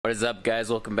What is up,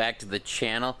 guys? Welcome back to the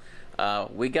channel.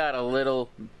 We got a little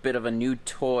bit of a new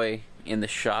toy in the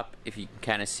shop. If you can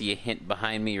kind of see a hint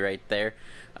behind me right there.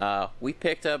 We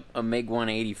picked up a MIG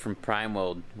 180 from Prime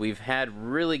Weld. We've had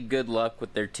really good luck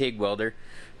with their TIG welder.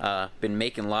 Been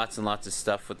making lots and lots of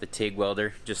stuff with the TIG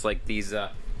welder, just like these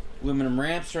aluminum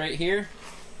ramps right here.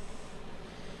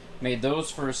 Made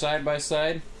those for a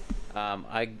side-by-side.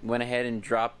 I went ahead and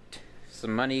dropped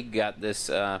some money, got this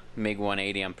MIG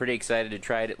 180. I'm pretty excited to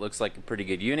try it. It looks like a pretty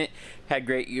good unit. Had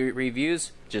great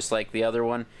reviews, just like the other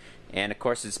one, and of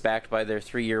course it's backed by their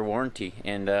 3-year warranty,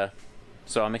 and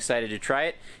so I'm excited to try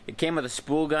it. It came with a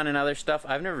spool gun and other stuff.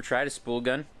 I've never tried a spool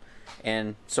gun,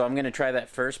 and so I'm gonna try that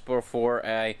first before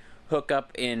I hook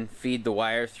up and feed the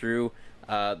wire through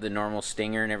the normal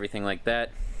stinger and everything like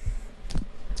that.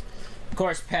 Of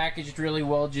course, packaged really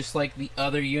well, just like the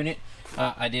other unit.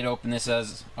 I did open this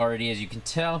already, as you can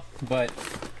tell, but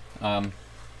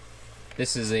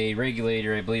this is a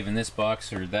regulator, I believe, in this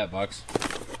box or that box.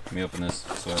 Let me open this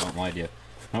so I don't lie to you.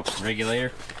 Nope,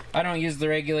 regulator. I don't use the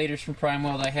regulators from Prime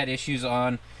Weld. I had issues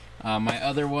on my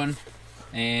other one,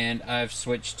 and I've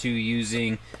switched to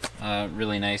using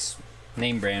really nice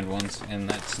name brand ones, and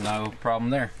that's no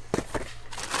problem there.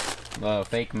 The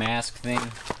fake mask thing.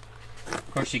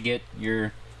 Of course, you get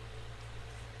your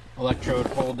electrode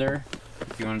holder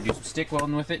if you want to do some stick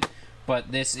welding with it,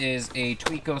 but this is a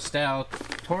Tweco style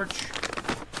torch.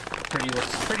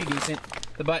 Looks pretty decent.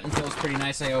 The button feels pretty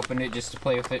nice. I opened it just to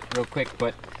play with it real quick,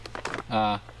 but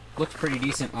looks pretty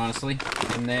decent, honestly.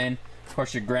 And then of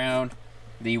course your ground,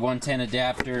 the 110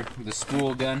 adapter, the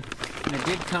spool gun, and it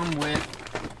did come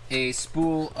with a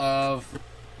spool of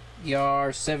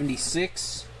ER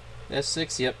 76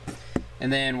 S6. Yep.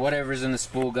 And then whatever's in the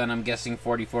spool gun, I'm guessing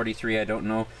 4043, I don't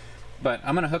know. But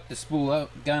I'm going to hook the spool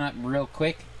gun up real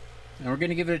quick, and we're going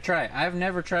to give it a try. I've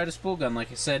never tried a spool gun,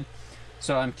 like I said,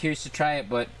 so I'm curious to try it,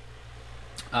 but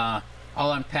I'll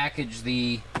unpackage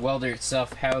the welder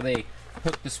itself. How they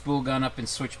hook the spool gun up and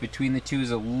switch between the two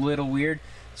is a little weird,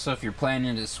 so if you're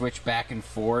planning to switch back and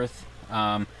forth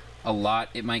a lot,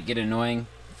 it might get annoying.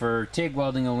 For TIG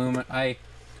welding aluminum, I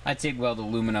TIG weld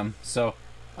aluminum, so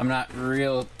I'm not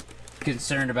real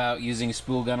concerned about using a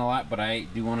spool gun a lot, but I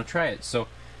do want to try it. So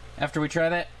after we try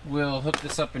that, we'll hook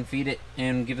this up and feed it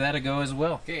and give that a go as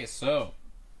well. Okay, so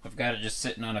I've got it just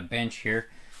sitting on a bench here.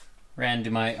 Ran to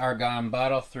my argon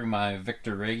bottle through my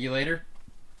Victor regulator.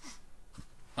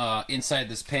 Inside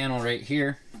this panel right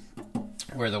here,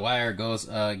 where the wire goes,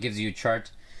 gives you a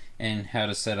chart and how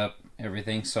to set up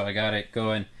everything. So I got it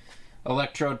going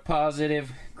electrode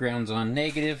positive, grounds on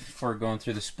negative for going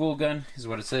through the spool gun, is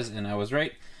what it says, and I was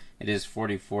right. It is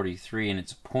 4043, and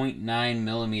it's 0.9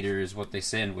 millimeter is what they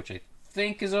said, which I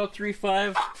think is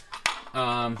 035.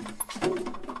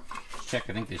 Check,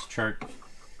 I think this chart.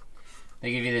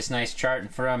 They give you this nice chart,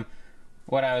 and from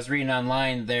what I was reading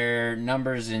online, their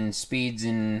numbers and speeds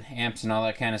and amps and all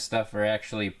that kind of stuff are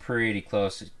actually pretty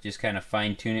close. Just kind of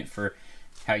fine tune it for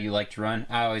how you like to run.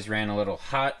 I always ran a little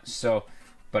hot, so,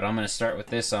 but I'm going to start with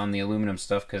this on the aluminum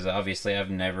stuff because obviously I've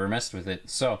never messed with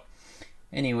it. So,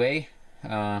 anyway.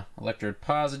 Electrode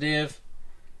positive,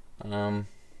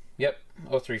 yep,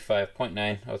 035,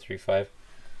 0.9, 035.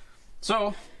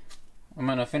 So, I'm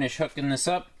going to finish hooking this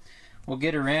up. We'll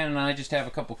get her in, and I just have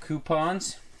a couple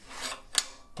coupons,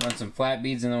 run some flat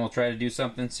beads, and then we'll try to do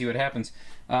something, see what happens.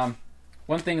 One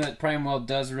thing that Prime Weld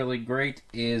does really great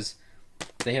is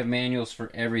they have manuals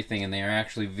for everything, and they are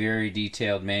actually very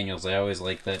detailed manuals. I always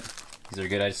like that. These are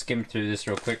good. I skimmed through this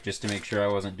real quick just to make sure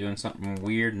I wasn't doing something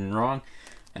weird and wrong.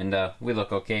 And we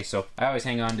look okay, so I always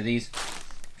hang on to these.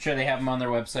 I'm sure they have them on their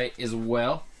website as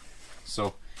well.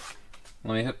 So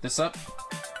let me hook this up.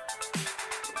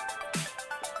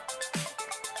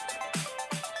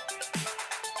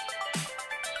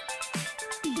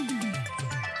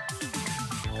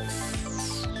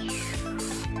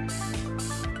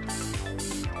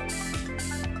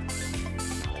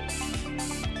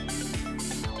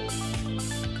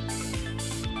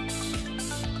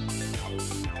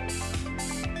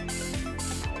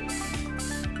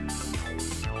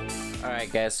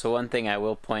 Alright guys, so one thing I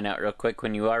will point out real quick,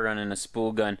 when you are running a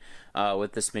spool gun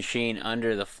with this machine,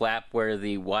 under the flap where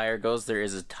the wire goes, there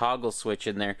is a toggle switch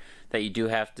in there that you do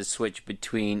have to switch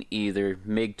between either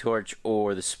MIG torch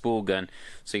or the spool gun.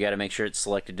 So you got to make sure it's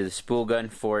selected to the spool gun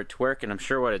for it to work, and I'm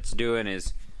sure what it's doing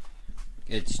is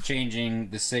it's changing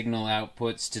the signal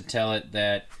outputs to tell it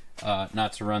that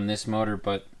not to run this motor,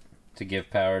 but to give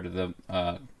power to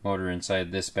the motor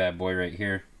inside this bad boy right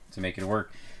here to make it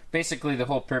work. Basically, the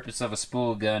whole purpose of a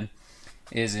spool gun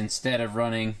is, instead of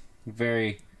running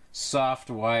very soft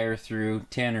wire through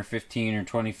 10 or 15 or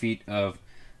 20 feet of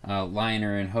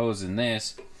liner and hose in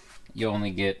this, you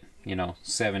only get, you know,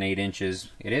 7-8 inches.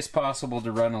 It is possible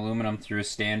to run aluminum through a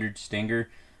standard Stinger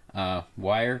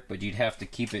wire, but you'd have to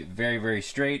keep it very, very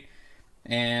straight,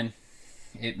 and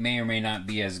it may or may not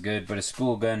be as good, but a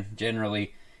spool gun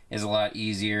generally is a lot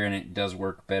easier, and it does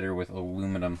work better with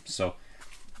aluminum. So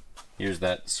here's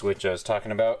that switch I was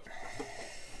talking about.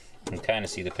 You can kind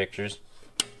of see the pictures.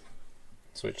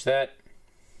 Switch that.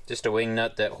 Just a wing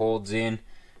nut that holds in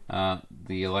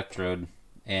the electrode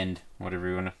end, whatever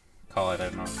you want to call it, I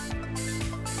don't know.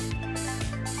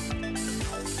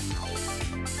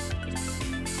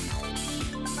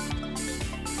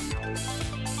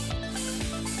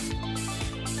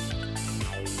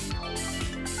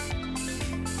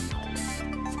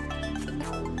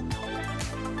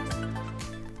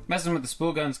 Messing with the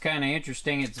spool gun's kind of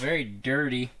interesting. It's very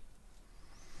dirty,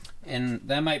 and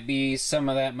that might be, some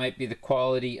of that might be the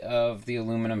quality of the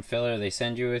aluminum filler they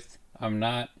send you with. I'm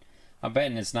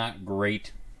betting it's not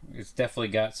great. It's definitely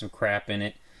got some crap in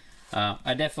it.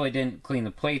 I definitely didn't clean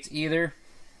the plates either.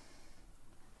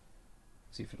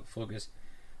 Let's see if it'll focus.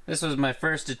 This was my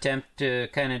first attempt to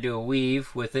kind of do a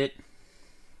weave with it,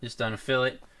 just on a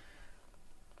fillet.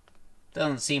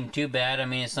 Doesn't seem too bad. I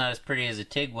mean, it's not as pretty as a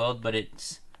TIG weld, but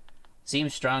it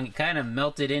seems strong. It kind of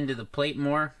melted into the plate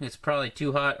more. It's probably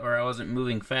too hot, or I wasn't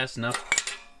moving fast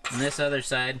enough. On this other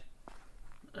side,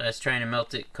 I was trying to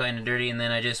melt it kind of dirty, and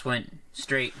then I just went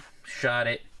straight, shot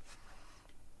it.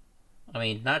 I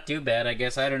mean, not too bad, I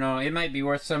guess. I don't know. It might be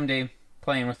worth someday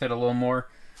playing with it a little more.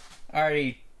 I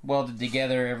already welded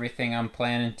together everything I'm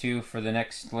planning to for the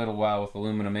next little while with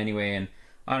aluminum anyway, and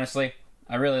honestly,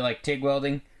 I really like TIG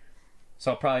welding,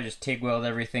 so I'll probably just TIG weld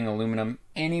everything aluminum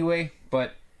anyway,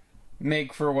 but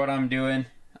MIG for what I'm doing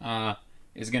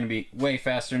is going to be way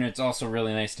faster, and it's also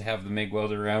really nice to have the MIG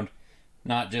welder around,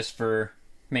 not just for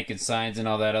making signs and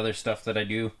all that other stuff that I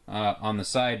do on the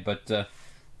side, but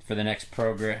for the next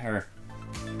program, or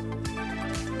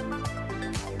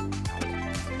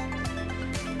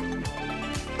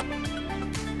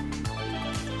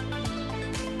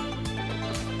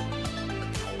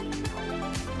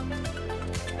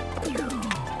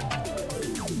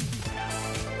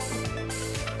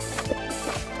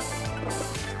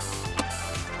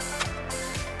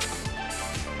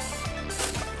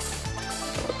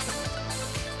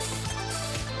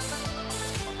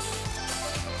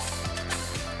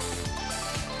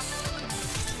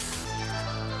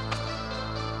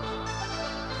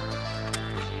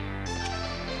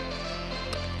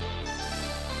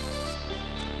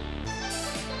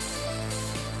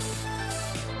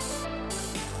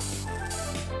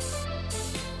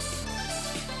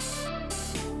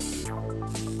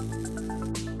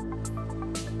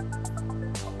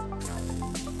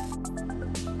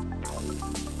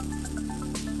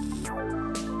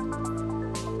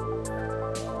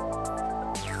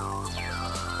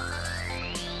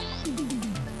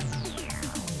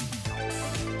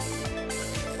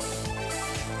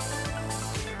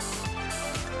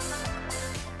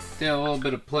did a little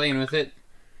bit of playing with it.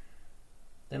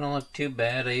 They don't look too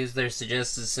bad. I used their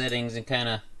suggested settings and kind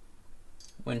of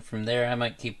went from there. I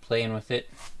might keep playing with it.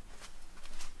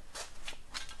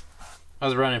 I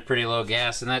was running pretty low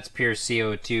gas, and that's pure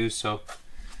CO2, so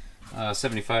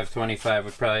 75-25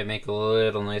 would probably make a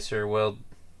little nicer weld.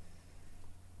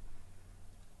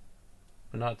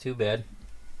 But not too bad.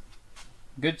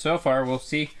 Good so far. We'll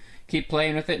see. Keep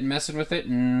playing with it and messing with it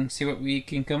and see what we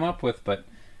can come up with, but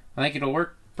I think it'll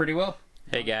work pretty well.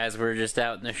 Hey guys, we're just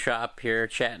out in the shop here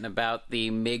chatting about the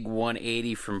MiG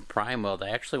 180 from Prime Weld. I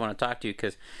actually want to talk to you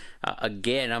because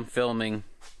again, I'm filming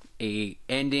a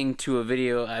ending to a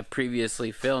video I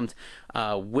previously filmed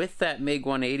with that MiG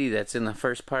 180 that's in the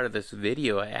first part of this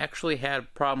video. I actually had a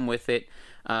problem with it.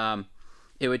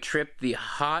 It would trip the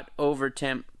hot over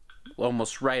temp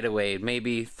almost right away.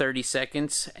 Maybe 30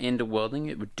 seconds into welding,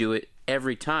 it would do it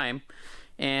every time.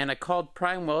 And I called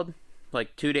Prime Weld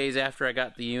like 2 days after I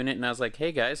got the unit, and I was like,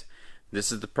 hey guys,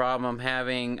 this is the problem I'm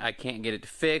having. I can't get it to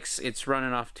fix. It's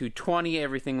running off 220.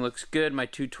 Everything looks good. My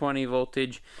 220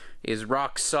 voltage is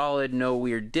rock solid. No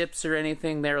weird dips or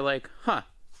anything. They're like, huh,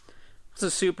 it's a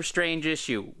super strange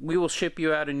issue. We will ship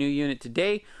you out a new unit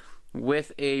today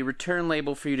with a return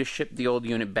label for you to ship the old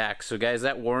unit back. So guys,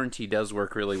 that warranty does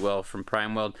work really well from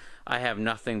Prime Weld. I have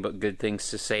nothing but good things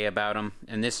to say about them.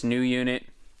 And this new unit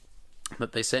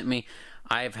that they sent me,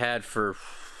 I've had for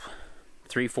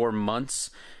 3-4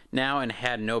 months now and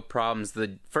had no problems.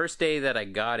 The first day that I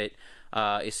got it,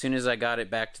 As soon as I got it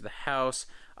back to the house,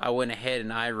 I went ahead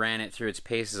and I ran it through its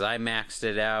paces. I maxed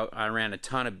it out. I ran a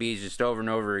ton of beads just over and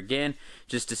over again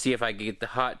just to see if I could get the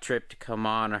hot trip to come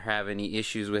on or have any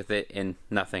issues with it, and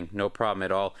nothing, no problem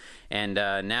at all. And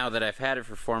now that I've had it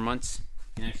for 4 months,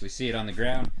 you can actually see it on the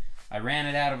ground. I ran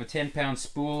it out of a 10-pound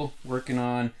spool working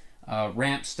on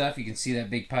ramp stuff. You can see that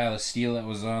big pile of steel that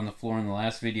was on the floor in the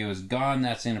last video is gone.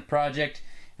 That's in a project.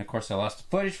 And of course I lost the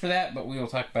footage for that, but we will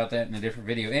talk about that in a different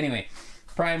video. Anyway,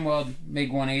 Prime Weld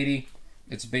Mig 180.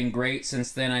 It's been great since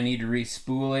then. I need to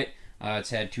re-spool it.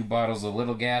 It's had 2 bottles of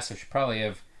little gas. I should probably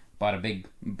have bought a big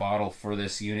bottle for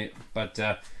this unit. But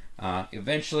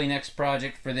eventually, next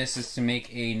project for this is to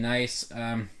make a nice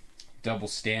double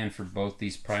stand for both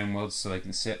these prime welds so I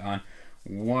can sit on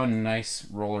one nice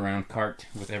roll-around cart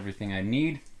with everything I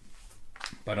need.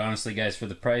 But honestly, guys, for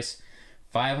the price,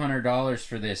 $500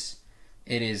 for this,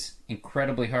 it is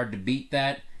incredibly hard to beat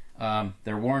that.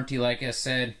 Their warranty, like I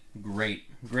said,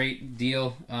 great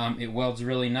deal. It welds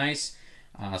really nice.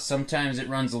 Sometimes it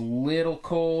runs a little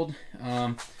cold.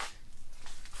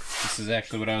 This is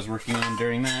actually what I was working on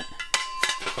during that.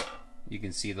 You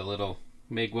can see the little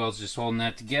MIG welds just holding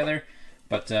that together,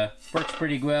 but works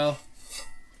pretty well.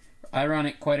 I run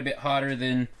it quite a bit hotter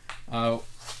than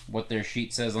what their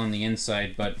sheet says on the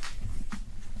inside, but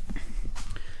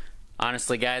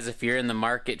honestly, guys, if you're in the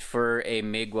market for a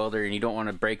MIG welder and you don't want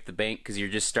to break the bank because you're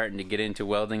just starting to get into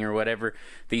welding or whatever,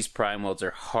 these prime welds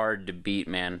are hard to beat,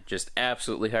 man. Just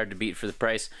absolutely hard to beat for the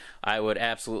price. I would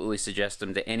absolutely suggest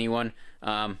them to anyone.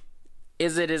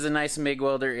 Is a nice MIG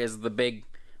welder? Is the big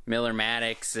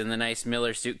Miller-Matics and the nice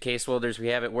Miller suitcase welders we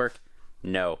have at work?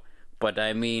 No. But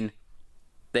I mean,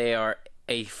 they are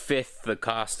a fifth the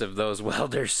cost of those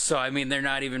welders. So I mean, they're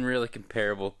not even really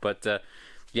comparable. But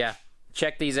yeah.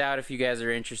 Check these out if you guys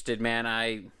are interested, man.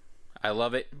 I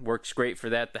love it. Works great for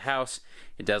that at the house.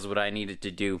 It does what I need it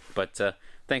to do. But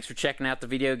thanks for checking out the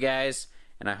video, guys.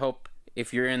 And I hope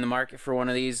if you're in the market for one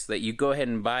of these that you go ahead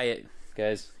and buy it,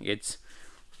 guys. It's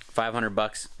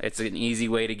 $500. It's an easy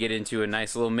way to get into a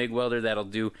nice little MIG welder that'll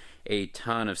do a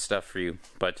ton of stuff for you.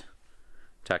 But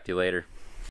talk to you later.